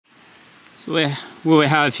So what we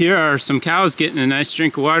have here are some cows getting a nice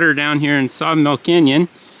drink of water down here in Sawmill Canyon.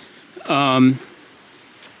 Hi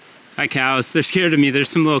cows, they're scared of me. There's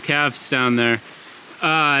some little calves down there.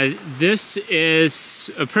 This is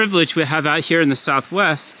a privilege we have out here in the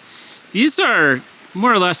Southwest. These are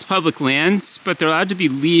more or less public lands, but they're allowed to be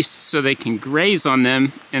leased so they can graze on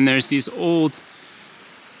them. And there's these old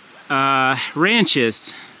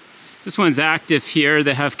ranches. This one's active here.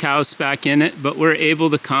 They have cows back in it, but we're able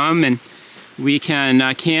to come and we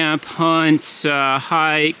can camp, hunt,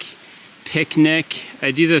 hike, picnic.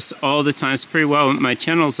 I do this all the time. It's pretty well what my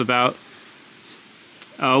channel's about.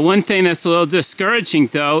 One thing that's a little discouraging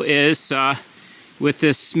though is with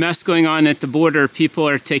this mess going on at the border, people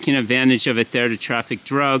are taking advantage of it there to traffic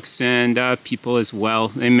drugs and people as well.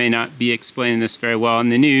 They may not be explaining this very well in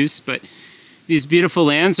the news, but these beautiful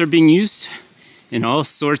lands are being used in all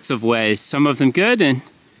sorts of ways. Some of them good and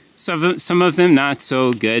some of them not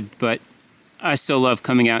so good, but I still love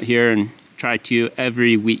coming out here and try to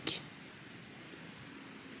every week.